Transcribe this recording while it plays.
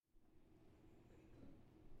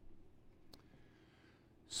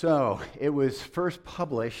So, it was first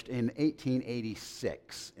published in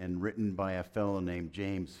 1886 and written by a fellow named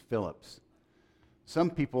James Phillips. Some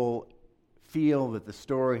people feel that the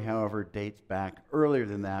story, however, dates back earlier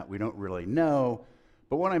than that. We don't really know.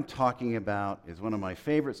 But what I'm talking about is one of my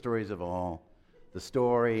favorite stories of all, the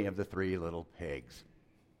story of the three little pigs.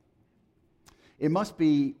 It must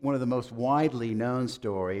be one of the most widely known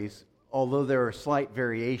stories, although there are slight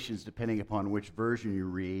variations depending upon which version you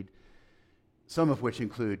read, some of which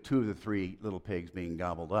include two of the three little pigs being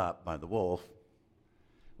gobbled up by the wolf.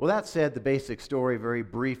 Well, that said, the basic story, very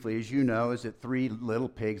briefly, as you know, is that three little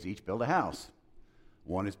pigs each build a house.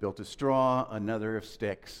 One is built of straw, another of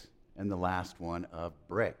sticks, and the last one of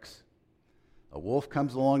bricks. A wolf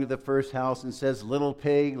comes along to the first house and says, little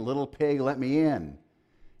pig, let me in."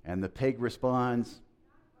 And the pig responds,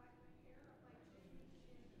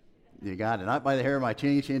 "You got it, not by the hair of my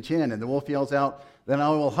chinny chin chin." And the wolf yells out, "Then I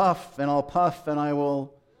will huff and I'll puff and I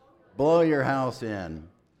will blow your house in."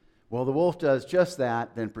 Well, the wolf does just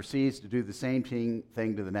that, then proceeds to do the same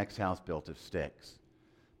thing to the next house built of sticks.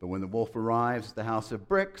 But when the wolf arrives at the house of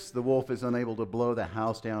bricks, the wolf is unable to blow the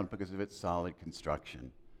house down because of its solid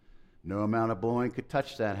construction. No amount of blowing could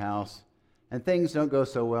touch that house, and things don't go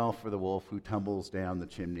so well for the wolf, who tumbles down the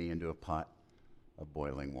chimney into a pot of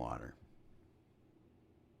boiling water.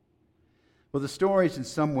 Well, the story in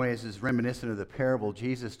some ways is reminiscent of the parable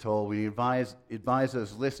Jesus told when he advised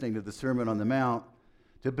those listening to the Sermon on the Mount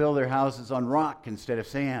to build their houses on rock instead of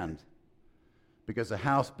sand, because a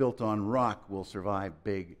house built on rock will survive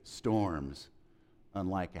big storms,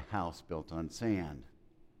 unlike a house built on sand.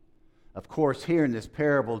 Of course, here in this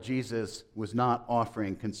parable, Jesus was not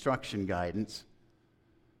offering construction guidance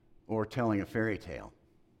or telling a fairy tale.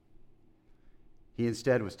 He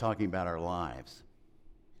instead was talking about our lives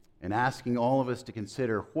and asking all of us to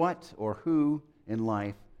consider what or who in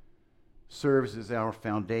life serves as our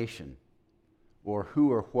foundation, or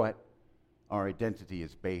who or what our identity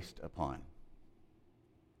is based upon.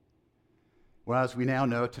 Well, as we now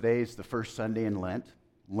know, today is the first Sunday in Lent,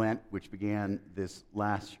 which began this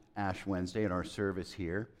last Ash Wednesday in our service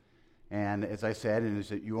here. And as I said, and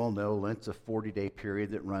as you all know, Lent's a 40-day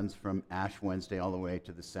period that runs from Ash Wednesday all the way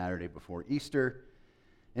to the Saturday before Easter.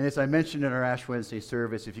 And as I mentioned in our Ash Wednesday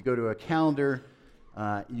service, if you go to a calendar,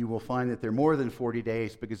 you will find that there are more than 40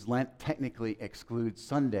 days, because Lent technically excludes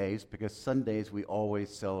Sundays, because Sundays we always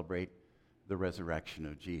celebrate the resurrection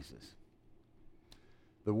of Jesus.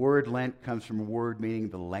 The word Lent comes from a word meaning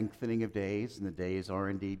the lengthening of days, and the days are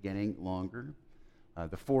indeed getting longer.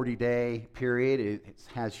 The 40-day period it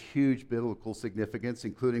has huge biblical significance,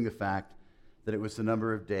 including the fact that it was the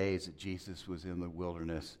number of days that Jesus was in the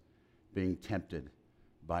wilderness being tempted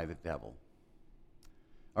by the devil.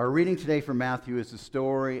 Our reading today from Matthew is the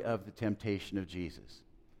story of the temptation of Jesus.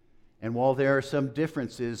 And while there are some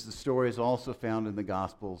differences, the story is also found in the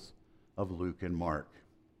Gospels of Luke and Mark.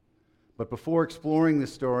 But before exploring the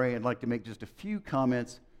story, I'd like to make just a few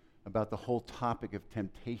comments about the whole topic of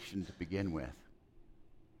temptation to begin with.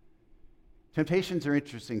 Temptations are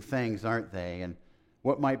interesting things, aren't they? And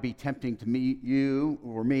what might be tempting to you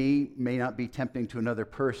or me may not be tempting to another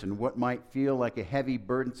person. What might feel like a heavy,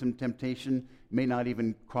 burdensome temptation may not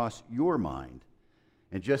even cross your mind.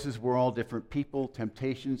 And just as we're all different people,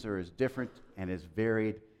 temptations are as different and as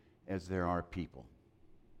varied as there are people.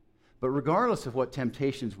 But regardless of what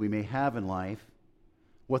temptations we may have in life,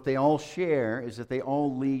 what they all share is that they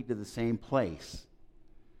all lead to the same place,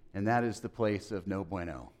 and that is the place of no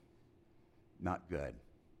bueno, not good.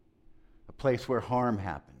 A place where harm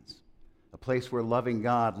happens, a place where loving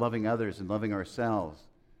God, loving others, and loving ourselves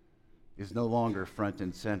is no longer front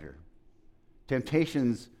and center.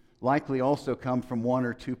 Temptations likely also come from one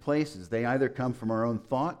or two places. They either come from our own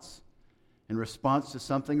thoughts in response to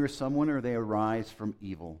something or someone, or they arise from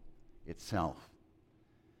evil itself.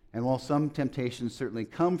 And while some temptations certainly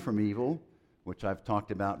come from evil, which I've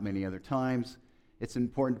talked about many other times, it's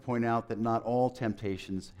important to point out that not all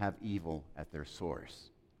temptations have evil at their source.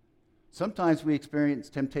 Sometimes we experience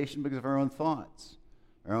temptation because of our own thoughts,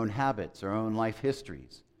 our own habits, our own life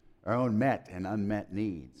histories, our own met and unmet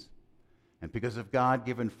needs. And because of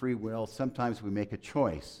God-given free will, sometimes we make a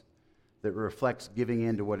choice that reflects giving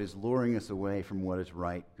in to what is luring us away from what is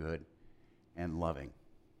right, good, and loving.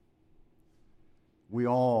 We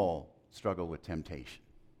all struggle with temptation.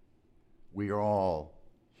 We are all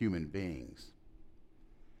human beings.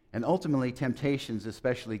 And ultimately, temptations,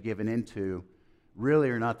 especially given into, really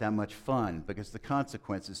are not that much fun, because the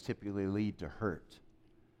consequences typically lead to hurt,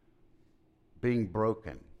 being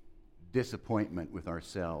broken, disappointment with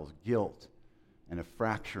ourselves, guilt, and a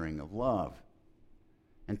fracturing of love.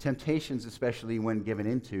 And temptations, especially when given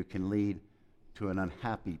into, can lead to an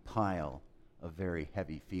unhappy pile of very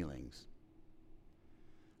heavy feelings.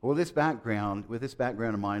 Well, with this background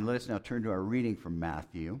in mind, let us now turn to our reading from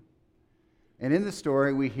Matthew. And in the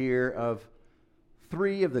story, we hear of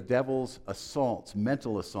 3 of the devil's assaults,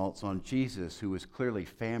 mental assaults on Jesus, who was clearly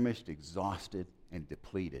famished, exhausted, and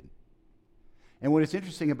depleted. And what is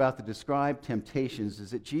interesting about the described temptations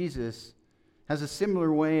is that Jesus has a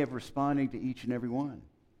similar way of responding to each and every one.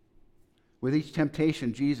 With each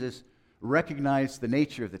temptation, Jesus recognized the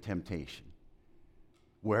nature of the temptation,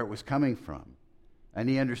 where it was coming from, and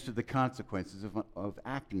he understood the consequences of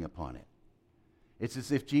acting upon it. It's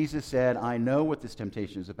as if Jesus said, I know what this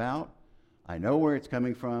temptation is about, I know where it's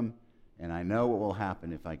coming from, and I know what will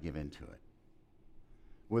happen if I give in to it.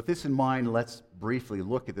 With this in mind, let's briefly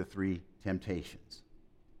look at the 3 temptations.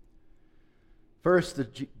 First,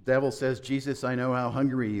 the devil says, Jesus, I know how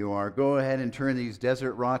hungry you are. Go ahead and turn these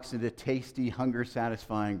desert rocks into tasty,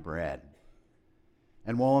 hunger-satisfying bread.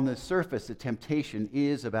 And while on the surface the temptation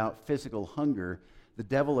is about physical hunger, the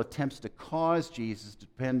devil attempts to cause Jesus to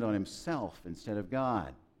depend on himself instead of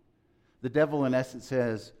God. The devil, in essence,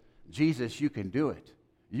 says, Jesus, you can do it.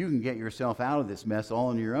 You can get yourself out of this mess all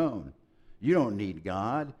on your own. You don't need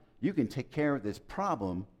God. You can take care of this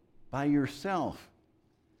problem by yourself.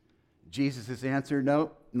 Jesus' answer,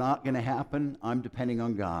 no, not going to happen. I'm depending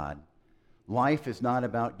on God. Life is not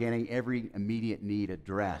about getting every immediate need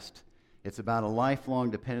addressed. It's about a lifelong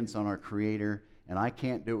dependence on our Creator, and I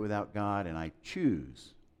can't do it without God, and I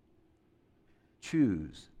choose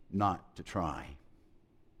not to try.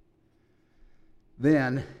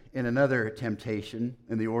 Then, in another temptation,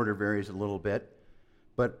 and the order varies a little bit,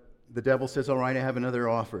 but the devil says, all right, I have another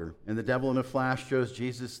offer. And the devil in a flash shows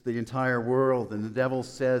Jesus the entire world, and the devil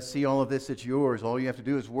says, see, all of this, it's yours. All you have to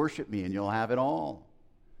do is worship me, and you'll have it all.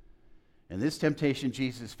 And this temptation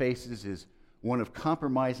Jesus faces is one of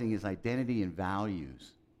compromising his identity and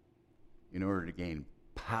values in order to gain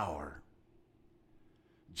power.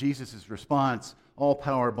 Jesus' response, all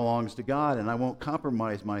power belongs to God, and I won't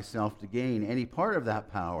compromise myself to gain any part of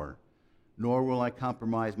that power, nor will I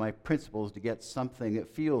compromise my principles to get something that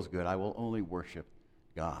feels good. I will only worship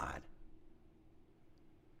God.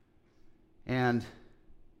 And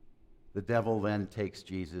the devil then takes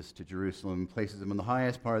Jesus to Jerusalem and places him in the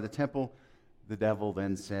highest part of the temple. The devil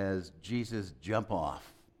then says, Jesus, jump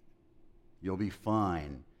off. You'll be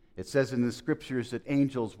fine. It says in the scriptures that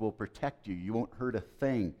angels will protect you. You won't hurt a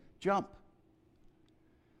thing. Jump.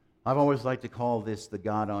 I've always liked to call this the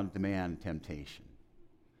God-on-demand temptation.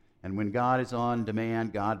 And when God is on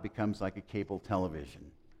demand, God becomes like a cable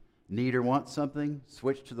television. Need or want something?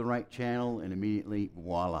 Switch to the right channel, and immediately,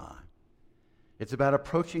 voila. It's about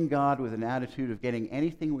approaching God with an attitude of getting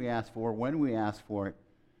anything we ask for, when we ask for it,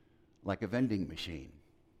 like a vending machine.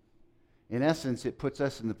 In essence, it puts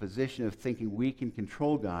us in the position of thinking we can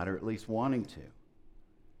control God, or at least wanting to.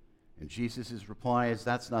 And Jesus' reply is,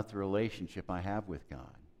 that's not the relationship I have with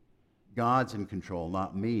God. God's in control,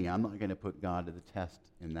 not me. I'm not going to put God to the test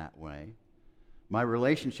in that way. My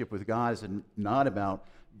relationship with God is not about,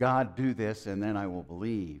 God, do this, and then I will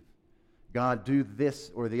believe. God, do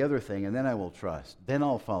this or the other thing, and then I will trust. Then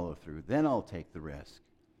I'll follow through. Then I'll take the risk.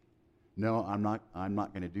 No, I'm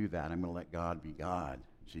not going to do that. I'm going to let God be God,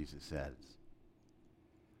 Jesus says.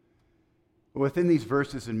 Within these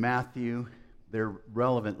verses in Matthew, there are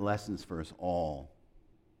relevant lessons for us all.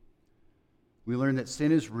 We learn that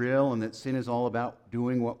sin is real and that sin is all about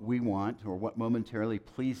doing what we want or what momentarily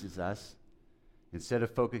pleases us instead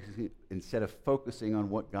of focusing on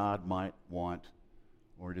what God might want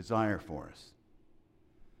or desire for us.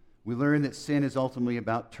 We learn that sin is ultimately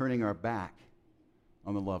about turning our back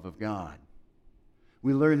on the love of God.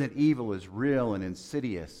 We learn that evil is real and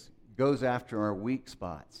insidious, goes after our weak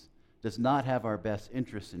spots, does not have our best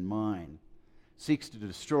interests in mind, seeks to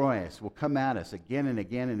destroy us, will come at us again and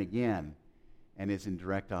again and again, and is in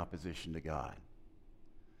direct opposition to God.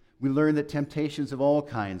 We learn that temptations of all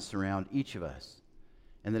kinds surround each of us,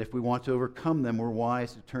 and that if we want to overcome them, we're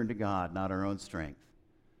wise to turn to God, not our own strength,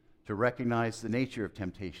 to recognize the nature of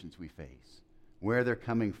temptations we face, where they're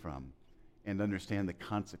coming from, and understand the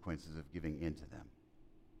consequences of giving in to them.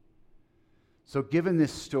 So given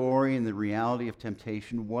this story and the reality of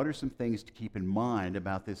temptation, what are some things to keep in mind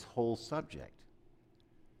about this whole subject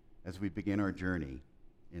as we begin our journey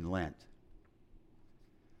in Lent?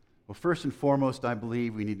 Well, first and foremost, I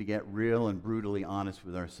believe we need to get real and brutally honest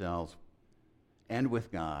with ourselves and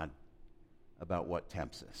with God about what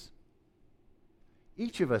tempts us.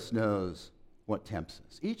 Each of us knows what tempts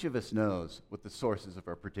us. Each of us knows what the sources of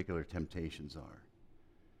our particular temptations are.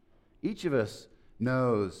 Each of us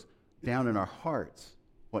knows down in our hearts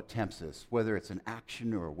what tempts us, whether it's an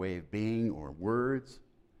action or a way of being or words.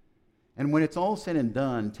 And when it's all said and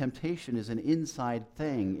done, temptation is an inside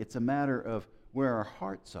thing. It's a matter of where our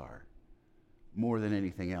hearts are more than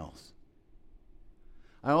anything else.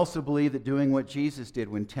 I also believe that doing what Jesus did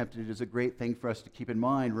when tempted is a great thing for us to keep in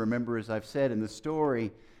mind. Remember, as I've said in the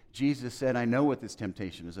story, Jesus said, I know what this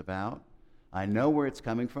temptation is about. I know where it's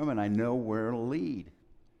coming from, and I know where it'll lead.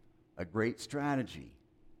 A great strategy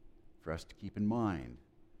for us to keep in mind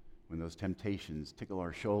when those temptations tickle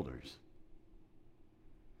our shoulders.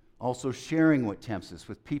 Also, sharing what tempts us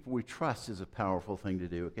with people we trust is a powerful thing to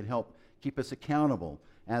do. It can help keep us accountable,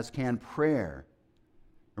 as can prayer.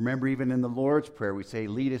 Remember, even in the Lord's Prayer, we say,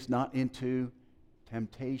 lead us not into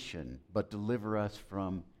temptation, but deliver us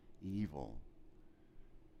from evil.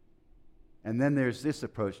 And then there's this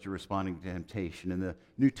approach to responding to temptation. In the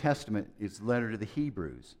New Testament, it's the letter to the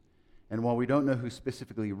Hebrews. And while we don't know who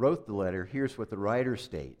specifically wrote the letter, here's what the writer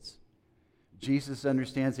states. Jesus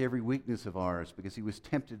understands every weakness of ours because he was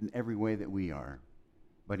tempted in every way that we are,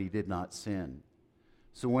 but he did not sin.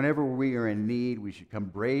 So whenever we are in need, we should come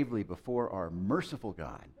bravely before our merciful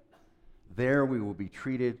God. There we will be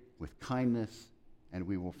treated with kindness and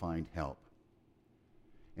we will find help.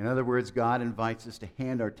 In other words, God invites us to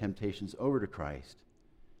hand our temptations over to Christ,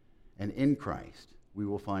 and in Christ we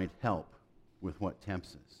will find help with what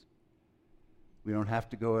tempts us. We don't have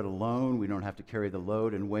to go it alone. We don't have to carry the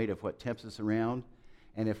load and weight of what tempts us around.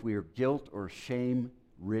 And if we are guilt or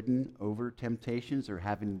shame-ridden over temptations or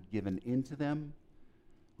having given in to them,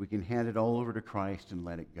 we can hand it all over to Christ and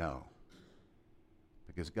let it go.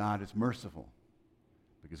 Because God is merciful.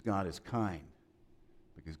 Because God is kind.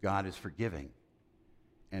 Because God is forgiving.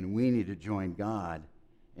 And we need to join God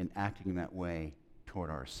in acting that way toward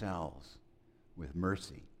ourselves with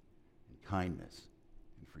mercy and kindness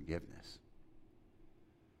and forgiveness.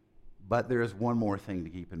 But there is one more thing to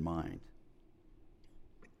keep in mind.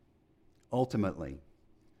 Ultimately,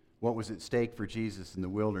 what was at stake for Jesus in the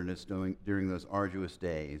wilderness during those arduous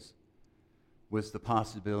days was the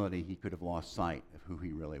possibility he could have lost sight of who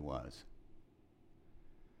he really was.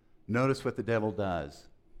 Notice what the devil does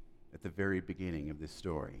at the very beginning of this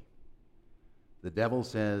story. The devil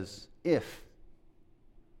says, if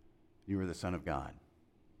you are the Son of God.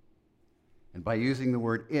 And by using the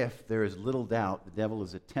word if, there is little doubt the devil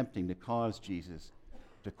is attempting to cause Jesus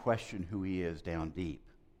to question who he is down deep.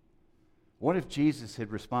 What if Jesus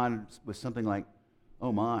had responded with something like,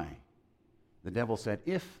 oh my, the devil said,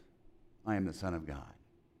 if I am the Son of God.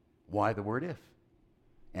 Why the word if?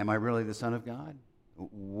 Am I really the Son of God?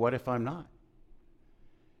 What if I'm not?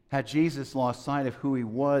 Had Jesus lost sight of who he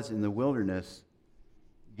was in the wilderness,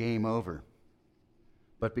 game over.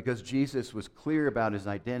 But because Jesus was clear about his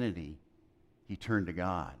identity, he turned to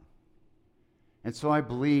God. And so I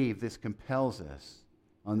believe this compels us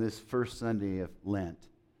on this first Sunday of Lent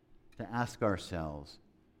to ask ourselves,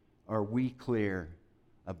 are we clear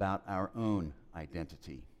about our own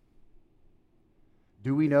identity?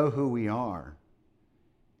 Do we know who we are?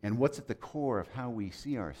 And what's at the core of how we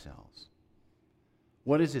see ourselves?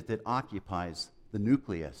 What is it that occupies the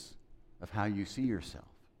nucleus of how you see yourself?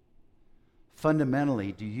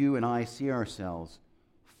 Fundamentally, do you and I see ourselves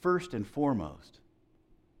first and foremost,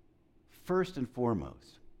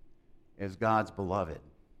 as God's beloved?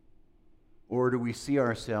 Or do we see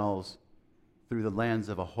ourselves through the lens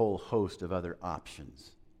of a whole host of other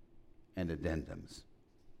options and addendums?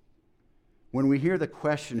 When we hear the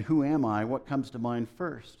question, who am I, what comes to mind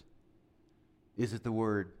first? Is it the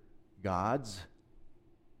word God's?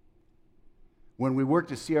 When we work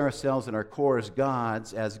to see ourselves at our core as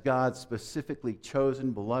God's specifically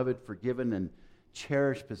chosen, beloved, forgiven, and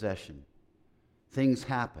cherished possession, things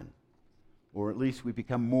happen, or at least we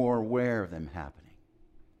become more aware of them happening.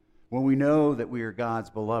 When we know that we are God's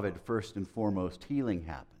beloved, first and foremost, healing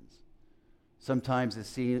happens. Sometimes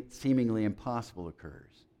the seemingly impossible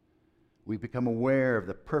occurs. We become aware of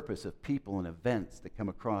the purpose of people and events that come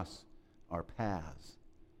across our paths.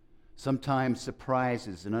 Sometimes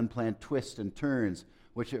surprises and unplanned twists and turns,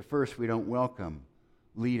 which at first we don't welcome,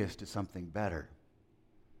 lead us to something better.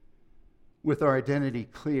 With our identity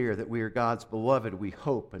clear that we are God's beloved, we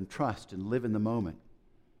hope and trust and live in the moment.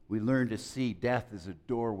 We learn to see death as a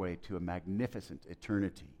doorway to a magnificent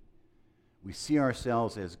eternity. We see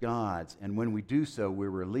ourselves as God's, and when we do so, we're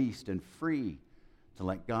released and free to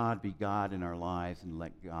let God be God in our lives and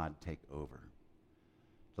let God take over.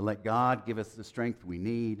 To let God give us the strength we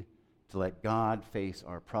need, to let God face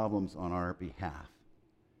our problems on our behalf.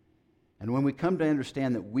 And when we come to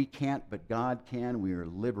understand that we can't, but God can, we are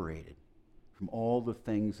liberated from all the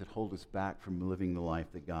things that hold us back from living the life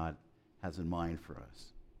that God has in mind for us.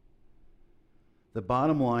 The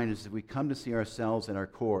bottom line is that we come to see ourselves at our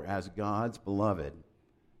core as God's beloved.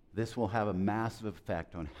 This will have a massive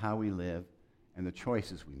effect on how we live and the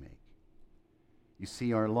choices we make. You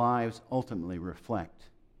see, our lives ultimately reflect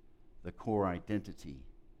the core identity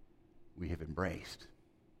we have embraced.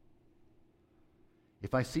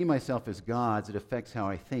 If I see myself as God's, it affects how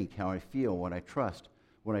I think, how I feel, what I trust,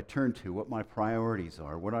 what I turn to, what my priorities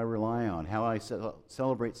are, what I rely on, how I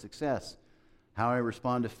celebrate success, how I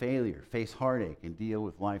respond to failure, face heartache, and deal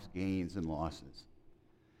with life's gains and losses.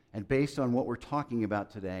 And based on what we're talking about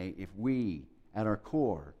today, if we, at our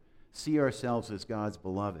core, see ourselves as God's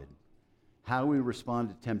beloved, how we respond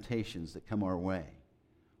to temptations that come our way,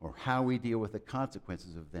 or how we deal with the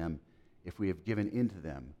consequences of them if we have given in to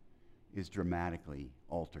them, is dramatically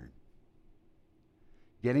altered.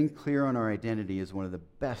 Getting clear on our identity is one of the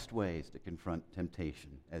best ways to confront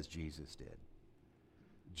temptation, as Jesus did.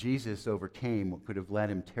 Jesus overcame what could have led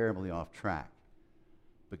him terribly off track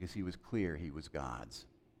because he was clear he was God's.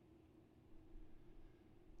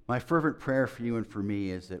 My fervent prayer for you and for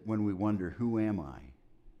me is that when we wonder, who am I?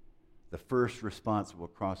 The first response that will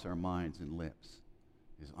cross our minds and lips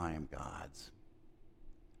is, I am God's.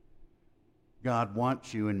 God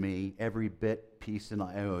wants you and me, every bit, piece, and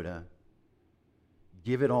iota.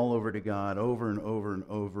 Give it all over to God over and over and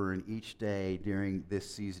over, and each day during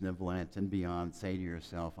this season of Lent and beyond, say to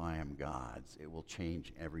yourself, I am God's. It will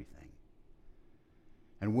change everything.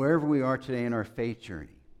 And wherever we are today in our faith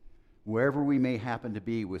journey, wherever we may happen to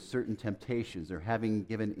be with certain temptations or having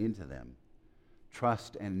given into them,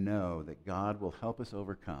 trust and know that God will help us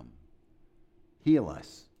overcome, heal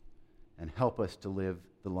us, and help us to live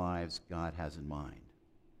the lives God has in mind.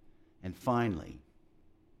 And finally,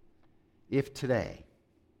 if today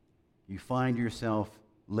you find yourself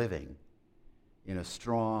living in a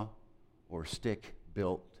straw or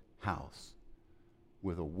stick-built house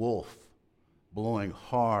with a wolf blowing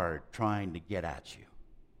hard trying to get at you,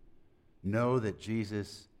 know that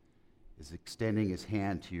Jesus is extending his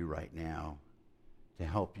hand to you right now to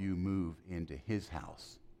help you move into his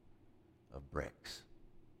house of bricks.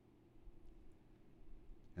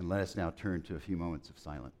 And let us now turn to a few moments of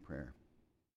silent prayer.